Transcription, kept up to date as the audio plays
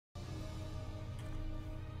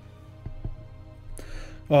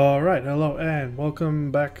Alright, hello and welcome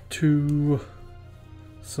back to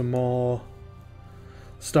some more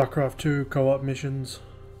Starcraft 2 co-op missions.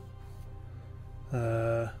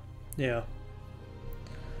 Yeah.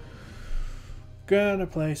 Gonna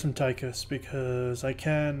play some Tychus because I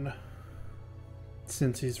can,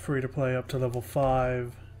 since he's free to play up to level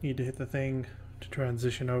 5, need to hit the thing to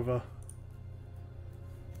transition over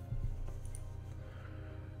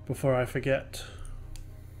before I forget.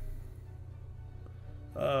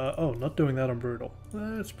 Oh, not doing that on brutal.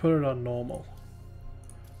 Let's put it on normal.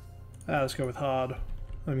 Let's go with hard.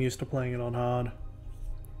 I'm used to playing it on hard.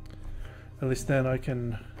 At least then I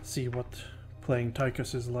can see what playing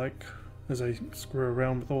Tychus is like as I screw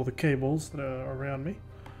around with all the cables that are around me.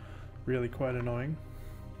 Really quite annoying.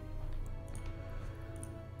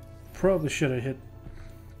 Probably should have hit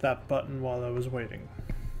that button while I was waiting.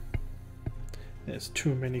 There's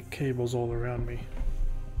too many cables all around me.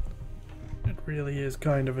 It really is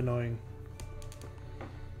kind of annoying.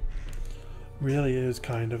 Really is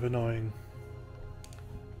kind of annoying.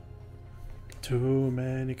 Too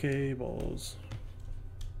many cables.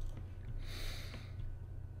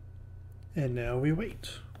 And now we wait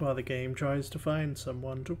while the game tries to find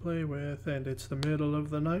someone to play with, and it's the middle of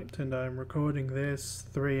the night and I'm recording this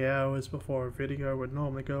 3 hours before a video would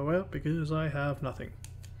normally go out because I have nothing.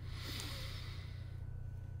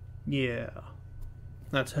 Yeah.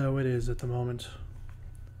 That's how it is at the moment,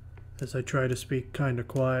 as I try to speak kinda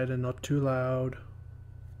quiet and not too loud.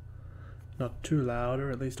 Not too loud,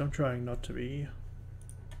 or at least I'm trying not to be.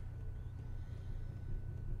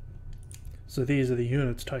 So these are the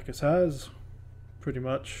units Tychus has. Pretty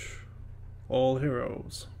much all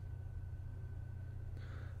heroes.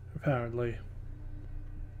 Apparently.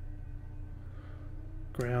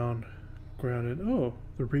 Ground and oh,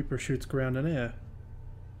 the Reaper shoots ground and air.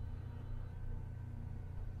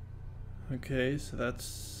 Okay, so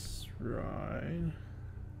that's right.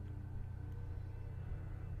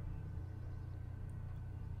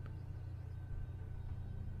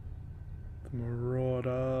 The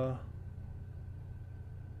Marauder.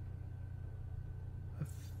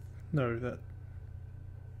 No, that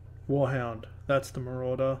Warhound. That's the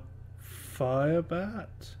Marauder. Firebat?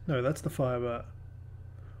 No, that's the Firebat.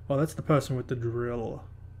 Oh, that's the person with the drill.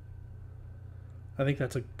 I think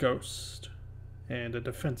that's a ghost. And a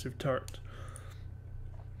defensive turret.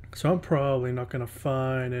 So I'm probably not going to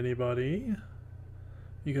find anybody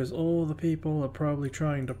because all the people are probably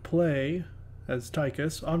trying to play as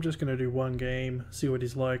Tychus. I'm just going to do one game, see what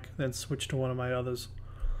he's like, then switch to one of my others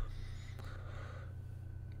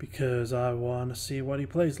because I want to see what he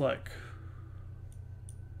plays like.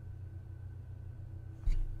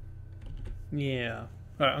 Yeah.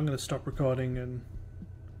 Alright, I'm going to stop recording and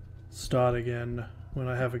start again when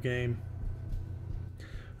I have a game.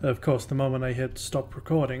 Of course, the moment I hit stop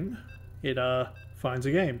recording, it finds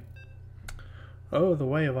a game. Oh, the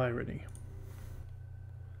way of irony.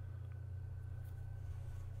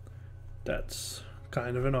 That's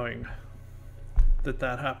kind of annoying that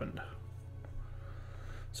that happened.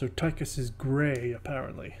 So Tychus is grey,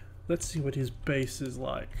 apparently. Let's see what his base is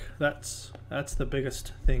like. That's the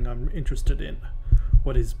biggest thing I'm interested in.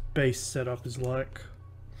 What his base setup is like.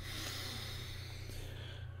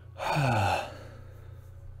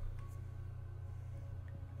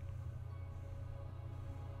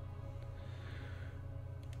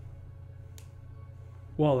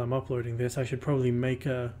 While I'm uploading this, I should probably make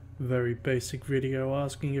a very basic video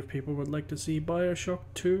asking if people would like to see Bioshock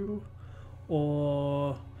 2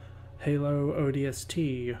 or Halo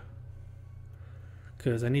ODST.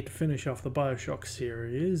 Because I need to finish off the Bioshock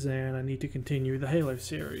series and I need to continue the Halo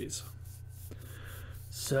series.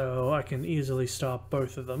 So I can easily start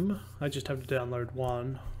both of them. I just have to download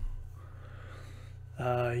one.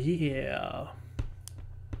 Yeah.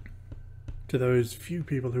 To those few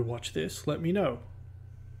people who watch this, let me know.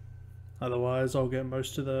 Otherwise, I'll get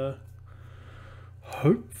most of the,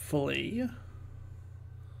 hopefully,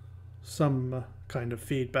 some kind of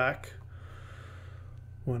feedback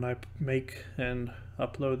when I make and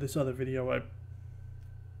upload this other video.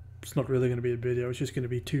 It's not really going to be a video, it's just going to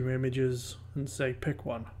be 2 images and say pick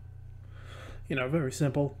one. You know, very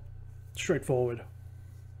simple, straightforward.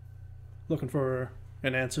 Looking for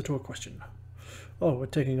an answer to a question. Oh, we're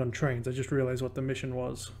taking on trains. I just realized what the mission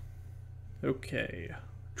was. Okay.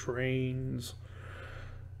 Trains.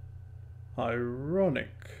 Ironic.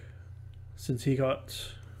 Since he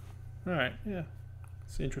got... Alright, yeah.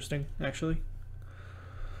 It's interesting, actually.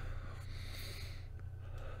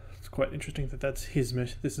 It's quite interesting that that's his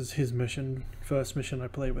mission. This is his mission. First mission I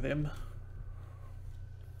play with him.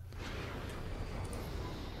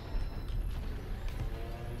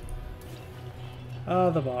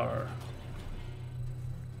 the bar.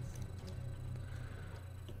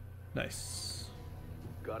 Nice.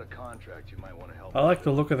 Got a contract you might want to help. I like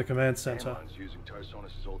the look of the command center. Amon's using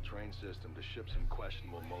Tarsonis' old train system to ship some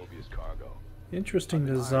questionable Mobius cargo. Interesting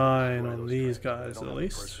design on these guys, at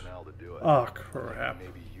least. Oh, crap.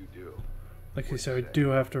 Maybe you do. Like I said, I do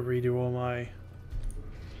have to redo all my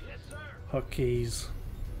hotkeys.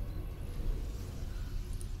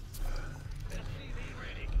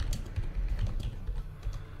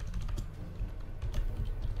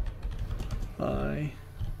 I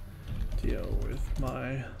deal with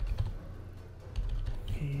my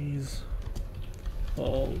keys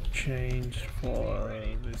all changed for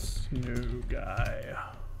this new guy,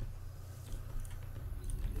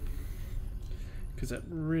 because it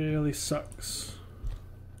really sucks.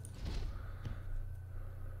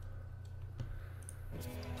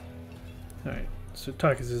 Alright, so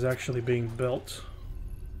Tychus is actually being built.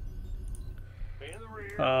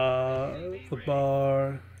 The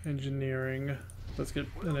bar, engineering. Let's get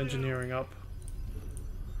an engineering up.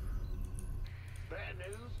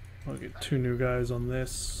 I'll get 2 new guys on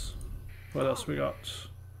this. What else we got?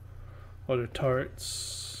 Auto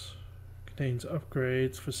turrets. Contains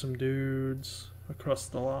upgrades for some dudes across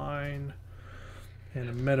the line. And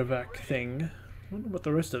a medevac thing. I wonder what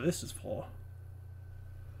the rest of this is for.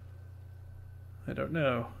 I don't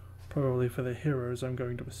know. Probably for the heroes, I'm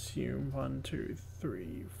going to assume. 1, 2,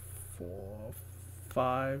 3, 4,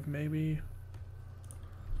 5 maybe.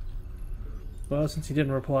 Well, since he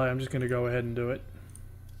didn't reply, I'm just going to go ahead and do it.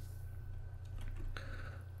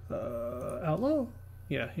 Outlaw?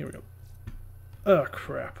 Yeah, here we go. Oh,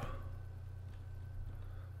 crap.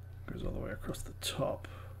 Goes all the way across the top.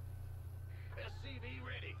 SCV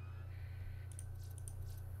ready.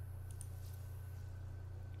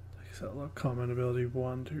 Takes outlaw common ability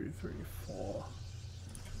 1, 2, 3, 4.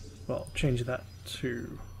 Well, change that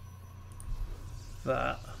to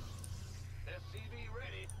that. SCV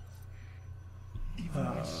ready. Even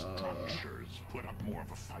my structures put up more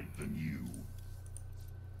of a fight than you.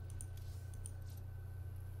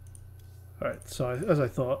 Alright, so as I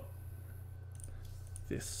thought,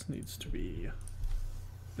 this needs to be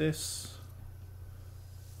this.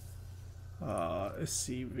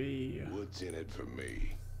 SCV What's in it for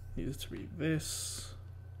me? needs to be this.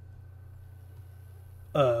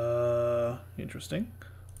 Interesting.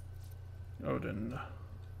 Odin.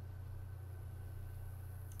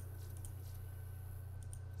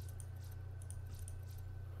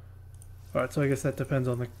 Alright, so I guess that depends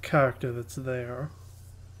on the character that's there.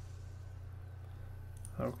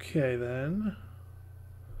 Okay then.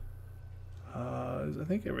 I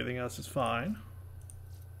think everything else is fine.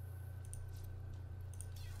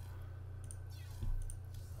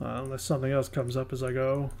 Unless something else comes up as I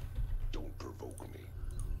go. Don't provoke me.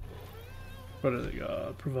 What do they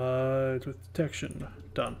got? Provides with detection.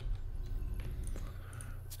 Done.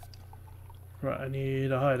 Right, I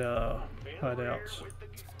need a hideout.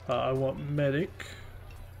 I want medic.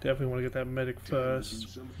 Definitely want to get that medic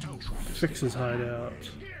first. Fix his hideout.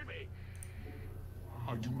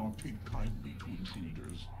 I do not take kindly to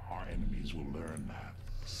intruders. Our enemies will learn that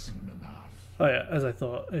soon enough. Oh yeah, as I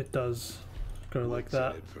thought, it does go like What's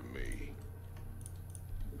that. in it for me?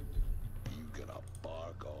 You gonna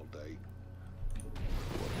bark all day?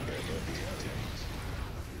 Whatever it takes.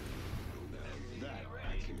 Now that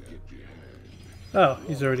I can get behind. Oh,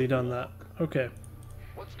 he's already done that. Okay.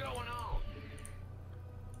 What's going on?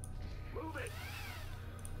 Move it.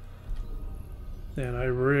 And I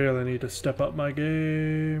really need to step up my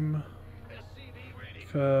game. SCV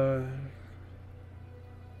ready.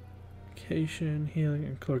 Vacation, healing,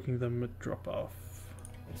 and cloaking them with drop off.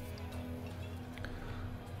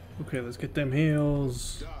 Okay, let's get them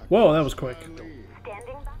heals. Whoa, that was quick.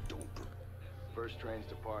 First train's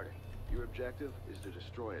departing. Your objective is to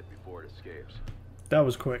destroy it before it escapes. That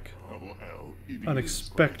was quick. Oh, hell, it is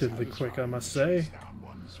Unexpectedly quite quick, I satisfying must to say. chase down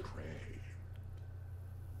one's prey.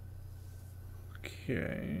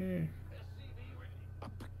 Okay.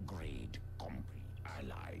 Upgrade complete.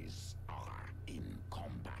 Allies are in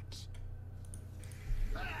combat.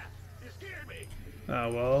 Ah! You scared me! Ah,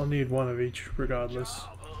 well, I'll need one of each regardless.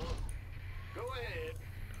 Job, huh? Go ahead.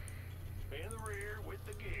 In the rear with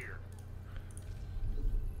the gear.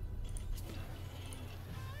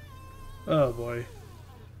 Oh boy.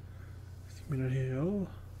 Minute heal.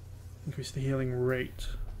 Increase the healing rate.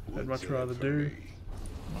 I'd much rather do.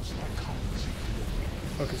 Must I compensate?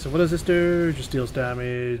 Okay, so what does this do? Just deals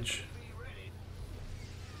damage.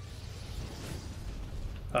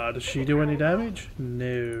 Does she do any damage?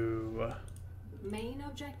 No. Main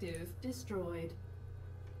objective destroyed.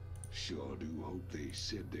 Sure do hope they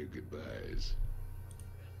said their goodbyes.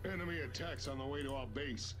 Enemy attacks on the way to our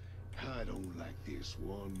base. I don't like this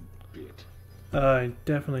one bit. I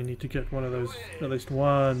definitely need to get one of those, at least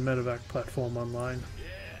one medevac platform online.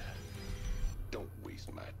 Yeah. Don't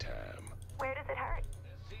waste my time. Where does it hurt?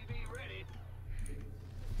 SCV ready.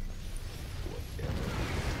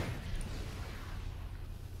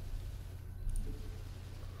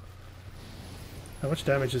 How much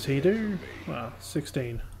damage does he do? Wow,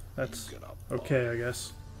 16. That's okay, I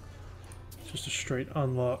guess. Just a straight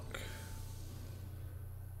unlock.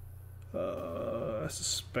 As a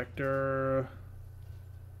Spectre.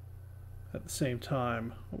 At the same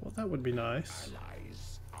time. Well, that would be nice.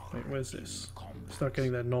 Wait, where's this? Start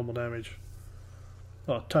getting that normal damage.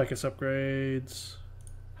 Oh, Tychus upgrades.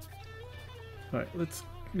 Alright, let's...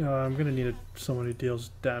 I'm gonna need someone who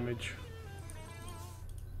deals damage.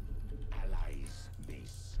 Allies'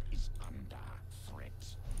 base is under threat.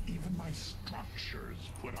 Even my structures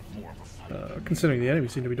put up more of a fight. Considering the enemy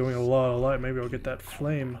seem to be doing a lot of light, maybe I'll get that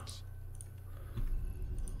flame.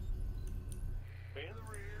 Man in the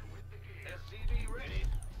rear with the gear. SCV ready.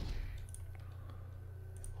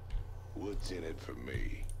 What's in it for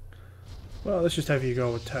me? Well, let's just have you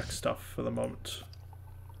go with tech stuff for the moment.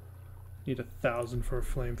 Need 1,000 for a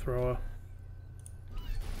flamethrower.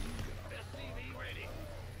 SCV ready.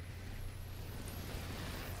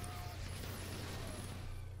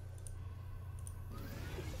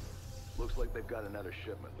 Looks like they've got another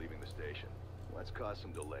shipment leaving the station. Let's cause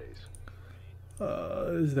some delays.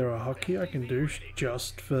 Is there a hotkey I can do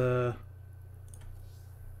just for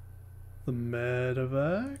the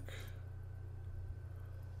medevac?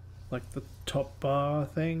 Like the top bar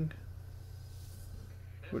thing?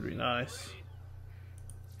 Would be nice.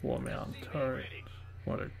 War mount turret.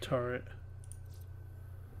 Water turret.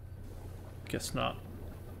 Guess not.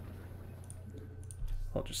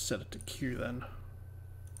 I'll just set it to Q then.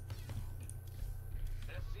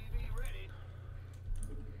 SCV ready.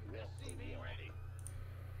 SCV ready.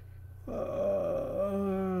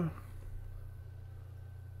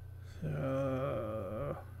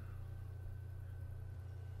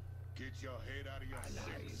 Get your head out of your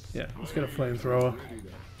seat. Yeah, let's get a flamethrower.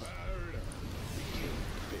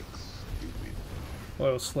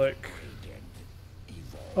 Oil slick.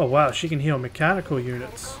 Oh wow, she can heal mechanical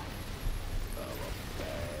units.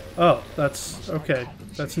 Oh, that's okay.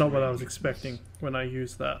 That's not what I was expecting when I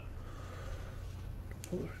used that.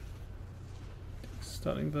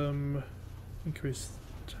 Stunning them. Increase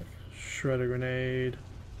attack. Shredder grenade.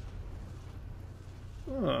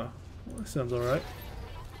 Oh, well, that sounds alright.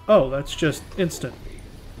 Oh, that's just instant.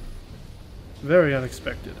 Very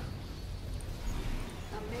unexpected.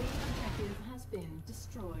 A main objective has been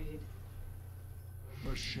destroyed.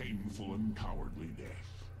 A shameful and cowardly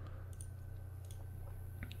death.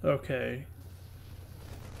 Okay.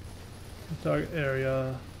 Target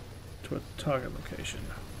area to a target location.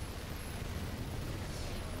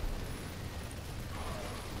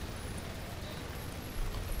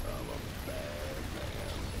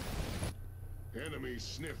 Enemies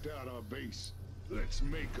sniffed out our base. Let's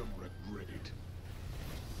make them regret it.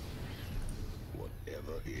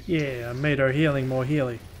 Whatever it Yeah, I made our healing more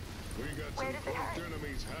healy. We got some cloaked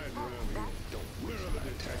enemies hiding around here. Where are the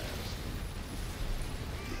detectives?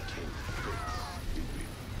 They can't fix stupid.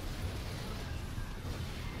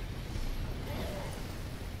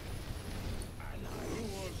 Who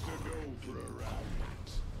wants to go for a ride?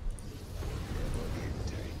 Never get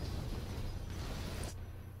tanked.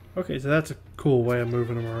 Okay, so that's a cool way of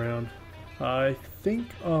moving them around. I think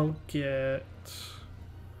I'll get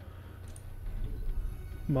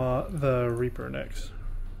the Reaper next.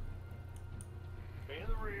 Man in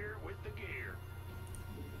the rear with the gear.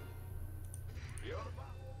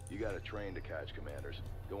 You got a train to catch, commanders.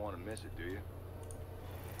 Don't want to miss it, do you?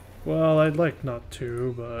 Well, I'd like not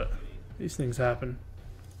to, but these things happen.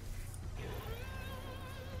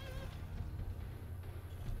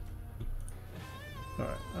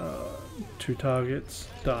 Alright, 2 targets,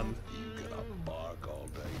 done. You gonna bark all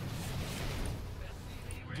day?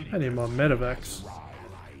 I need more medevacs.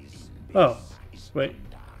 Oh, wait.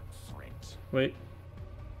 Wait.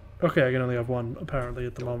 Okay, I can only have one, apparently,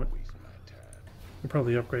 at the moment. Waste my time. We'll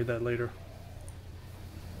probably upgrade that later.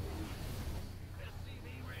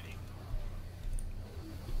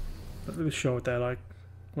 Not really sure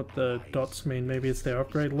what the dots mean. Maybe it's their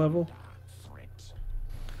upgrade level.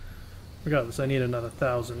 Regardless, I need another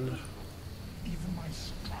 1,000. Even my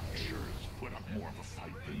structures put up more of a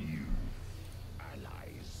fight than you.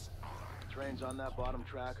 Allies are. Trains on that bottom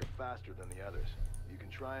track are faster than the others. You can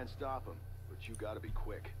try and stop them, but you gotta be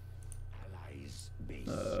quick.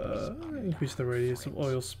 Increase the radius of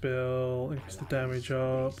oil spill, increase the damage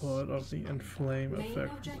output of the inflame Main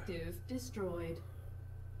effect. objective destroyed.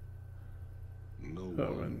 No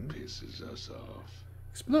Oh, one and- pisses us off.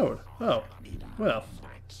 Explode. Oh, well.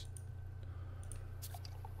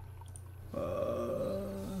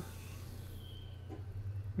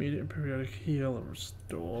 Immediate and periodic heal and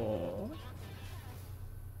restore.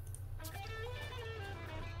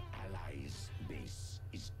 Allies' base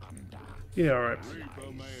is under Yeah, alright.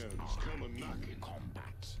 Reaper man's coming knocking.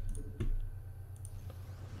 combat.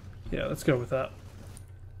 Yeah, let's go with that.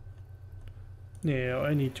 Now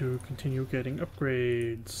I need to continue getting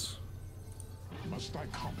upgrades. Must I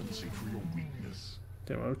compensate for your weakness?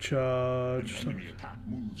 Demo An charge. enemy attack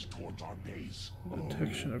moves towards our base.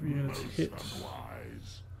 Detection of units Most hit.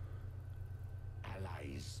 unwise.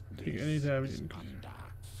 Allies' Take base any damage. is under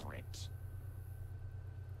threat.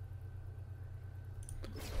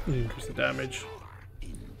 Increase the damage.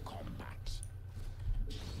 In combat.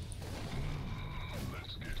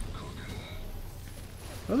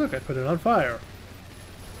 Oh look, I put it on fire.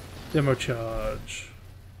 Demo charge.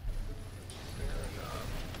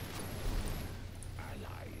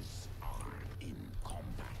 Allies are in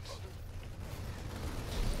combat.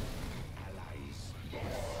 Allies' base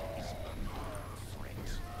is under threat.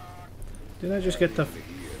 Didn't I just get the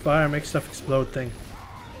fire make stuff explode thing?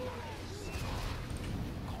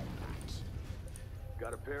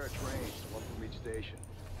 Got a pair of trains, one from each station.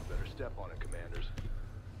 Better step on it, commanders.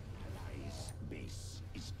 Allies' base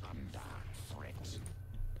is under threat.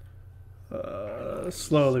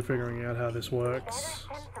 Slowly figuring out how this works.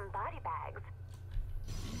 Send some body bags.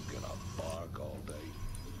 You gonna bark all day?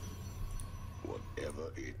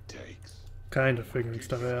 Whatever it takes. Kind of figuring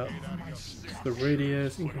stuff out. The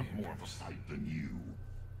radius. Put up more of a fight than you.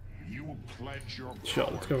 You will pledge your Sure,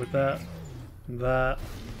 let's go with that. And that.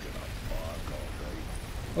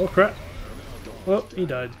 Oh crap. Oh, he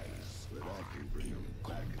died. But I can bring him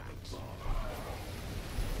back in the bar.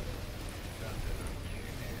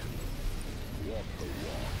 Walk the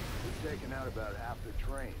walk. We've taken out about half the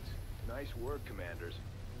trains. Nice work, commanders.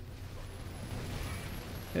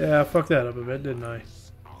 Yeah, I fucked that up a bit, didn't I? Get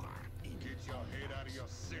your head out of your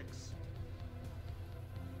six.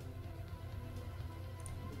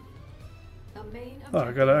 A main Oh,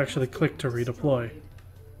 I gotta objective actually has click to been redeploy. destroyed.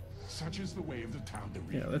 Such is the way of the town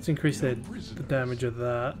to Yeah, let's increase the damage of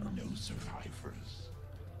that. No survivors.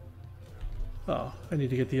 Oh, I need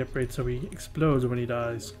to get the upgrade so he explodes when he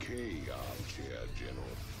dies. Okay, armchair general.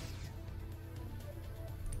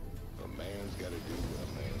 A man's gotta do what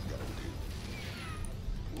a man's gotta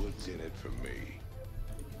do. What's in it for me?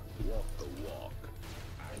 Walk the walk.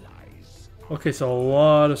 Allies. Okay, so a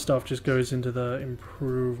lot of stuff just goes into the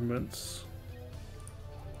improvements.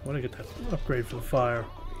 I want to get that upgrade for the fire.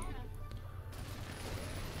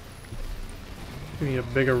 Give me a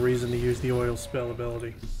bigger reason to use the oil spell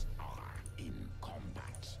ability. Are in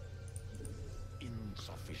combat.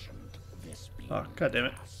 Insufficient. Ah,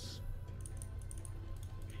 goddammit.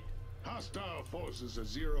 Hostile forces are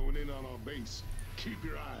zeroing in on our base. Keep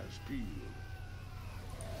your eyes peeled. You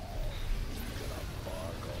gonna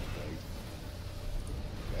bark all day?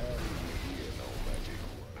 Now you hear no magic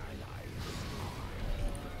word.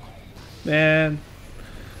 Man,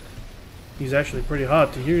 he's actually pretty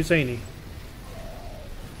hard to use, ain't he?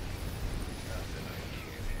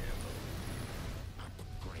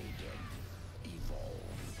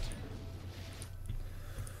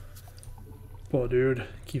 Poor dude,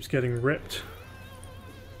 keeps getting ripped.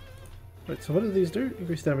 Wait, so what do these do?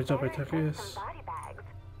 Increase damage dealt by Tychus. Body bags.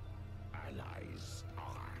 Allies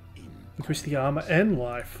are in Increase the armor and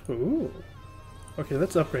life. Ooh. Okay,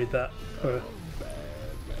 let's upgrade that for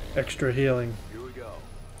extra healing. Here we go.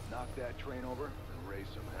 Knock that train over and raise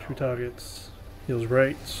some hell. Two targets. Heals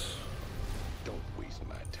rates. Don't waste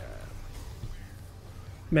my time.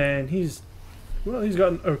 Man, he's... Well, he's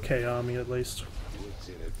got an okay army at least. What's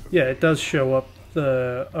in it for Yeah, it does show up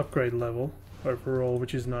the upgrade level overall,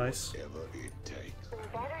 which is nice. whatever it takes?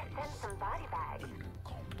 Better send some body bags.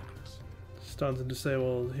 Stuns and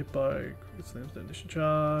disables, hit by slams the initial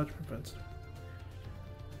charge, prevents.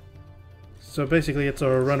 So basically it's a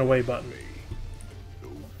runaway button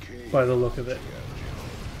Okay. by the look of it.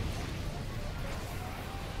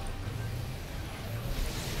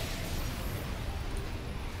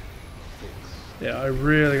 Yeah, I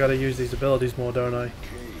really gotta use these abilities more, don't I? Okay,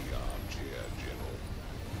 armchair general.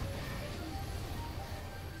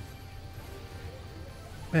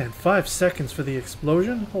 Man, 5 seconds for the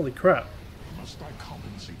explosion? Holy crap. Must I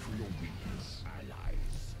compensate for your weakness?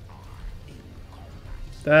 Allies are in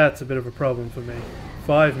combat. That's a bit of a problem for me.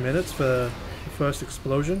 5 minutes for the first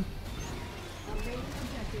explosion?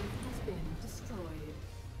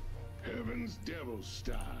 Man's devil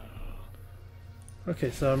style. Okay,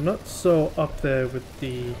 so I'm not so up there with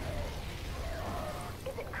the... Is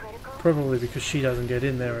it critical? Probably because she doesn't get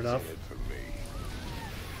in there enough. It for me.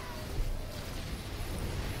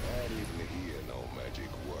 I didn't hear no magic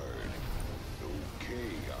word.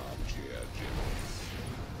 Okay, armchair general.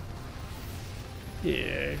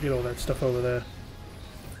 Yeah, get all that stuff over there.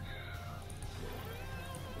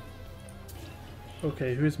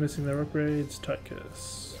 Okay, who's missing their upgrades?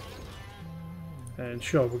 Tychus. And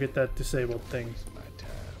sure, we'll get that disabled thing. My time.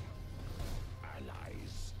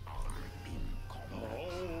 Allies are in combat. A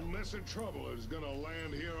whole mess of trouble is gonna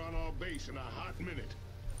land here on our base in a hot minute.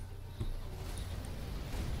 You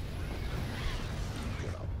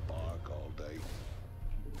gonna bark all day?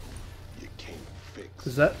 You can't fix.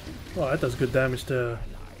 Is that... Oh, that does good damage to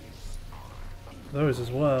those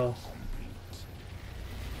as well.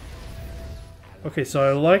 Okay, so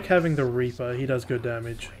I like having the Reaper. He does good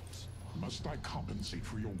damage. Must I compensate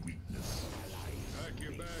for your weakness? Pack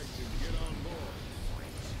your bags and get on board.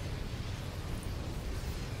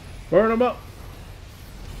 Burn him up!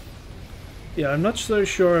 Yeah, I'm not so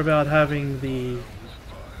sure about having the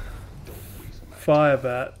Fire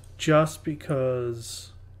Bat just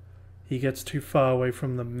because he gets too far away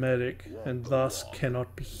from the medic and thus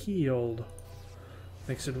cannot be healed.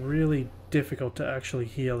 Makes it really difficult to actually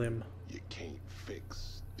heal him. You can't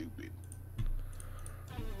fix stupid.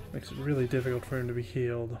 Makes it really difficult for him to be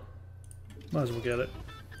healed. Might as well get it.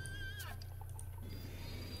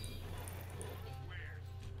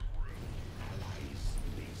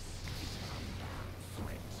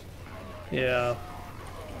 Yeah.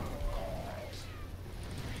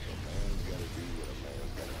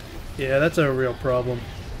 Yeah, that's a real problem.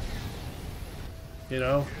 You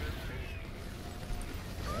know?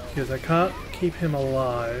 Because I can't keep him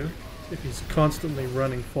alive if he's constantly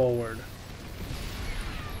running forward.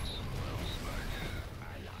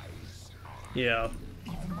 Yeah.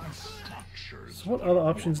 So what other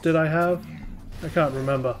options did I have? I can't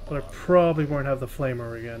remember, but I probably won't have the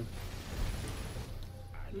flamer again.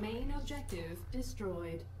 Main objective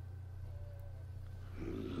destroyed.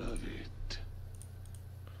 Love it.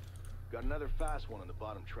 Got another fast one on the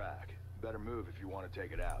bottom track. Better move if you want to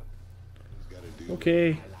take it out. Gotta do Okay.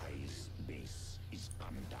 Allies' base is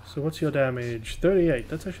under. So what's your damage? 38.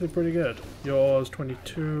 That's actually pretty good. Yours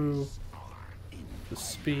 22. The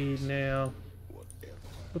speed now. whatever.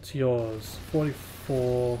 What's yours?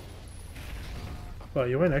 44. Well,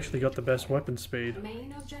 you ain't actually got the best weapon speed.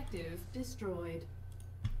 Main objective destroyed.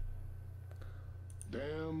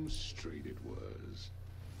 Damn straight it was.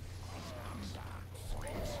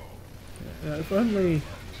 Yeah, if only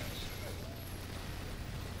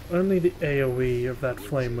the AoE of that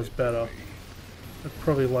flame was better. I'd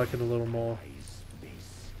probably like it a little more.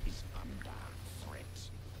 Base is under threat.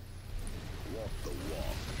 Walk the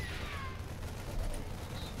walk.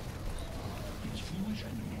 These foolish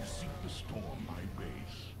enemies seek to storm my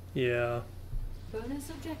base. Yeah, Bonus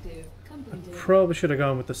objective completed. probably should have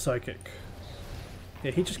gone with the psychic.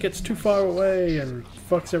 Yeah, he just gets too far away and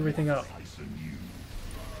fucks everything up.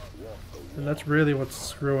 And that's really what's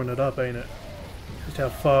screwing it up, ain't it? Just how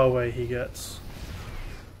far away he gets.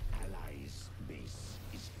 Allies' base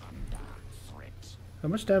is under threat. How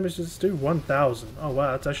much damage does this do? 1,000. Oh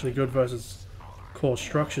wow, that's actually good versus core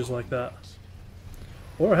structures like that.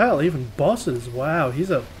 Or hell, even bosses. Wow, he's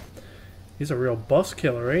a real boss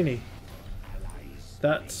killer, ain't he?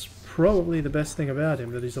 That's probably the best thing about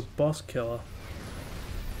him, that he's a boss killer.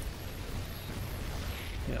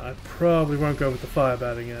 Yeah, I probably won't go with the fire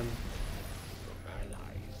bat again.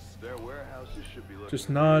 Their warehouses should be looking Just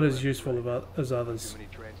not as useful as others. Too many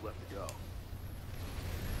trains left to go.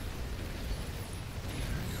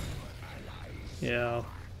 Yeah.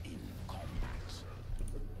 In combat.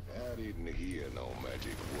 I didn't hear no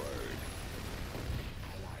magic word.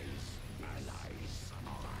 Allies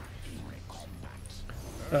are in combat.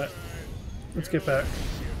 Alright, let's get back.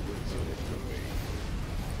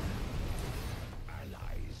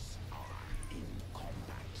 Allies are in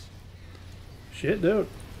combat. Shit, dude.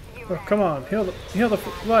 Oh, come on, heal the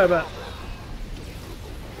fire bat.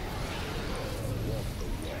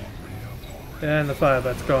 And the fire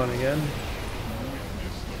bat's gone again.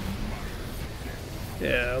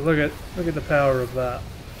 Yeah, look at the power of that.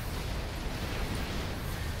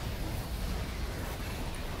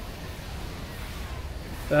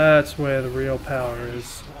 That's where the real power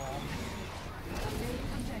is. Main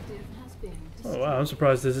objective has been Oh destroyed. wow, I'm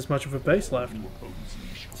surprised there's this much of a base left.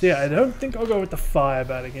 So yeah, I don't think I'll go with the fire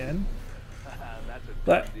bat again. That's a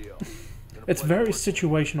That, deal. it's very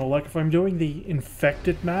situational. Like if I'm doing the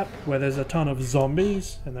infected map where there's a ton of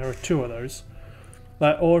zombies, and there are 2 of those,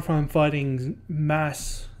 Like, or if I'm fighting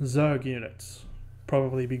mass Zerg units,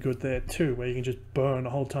 probably be good there too, where you can just burn a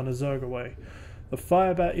whole ton of Zerg away. The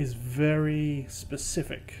Firebat is very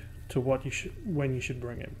specific to what you should, when you should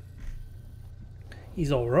bring him.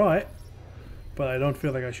 He's alright, but I don't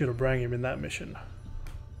feel like I should have brought him in that mission.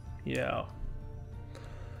 Yeah.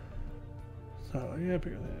 So, yeah,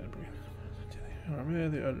 pick up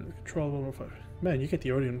the control. Man, you get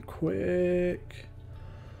the Odeon quick.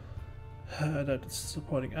 Adapted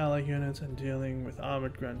supporting ally units and dealing with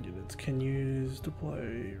armored ground units. Can use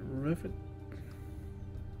deploy rivet.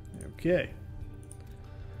 Okay.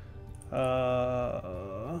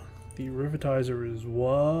 The rivetizer is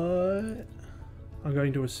what? I'm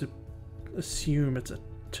going to assume it's a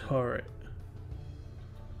turret.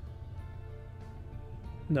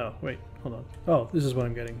 No, wait, hold on. Oh, this is what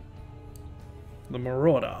I'm getting. The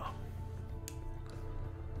Marauder.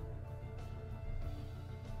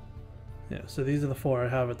 Yeah, so these are the 4 I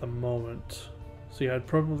have at the moment. So yeah, I'd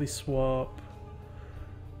probably swap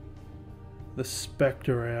the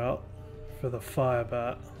Spectre out for the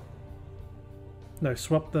Firebat. No,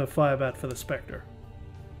 swap the Firebat for the Spectre.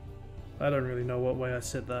 I don't really know what way I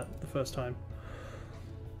said that the first time.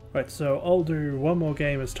 Right, so I'll do one more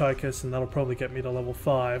game as Tychus and that'll probably get me to level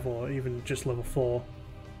 5 or even just level 4.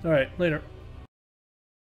 Alright, later.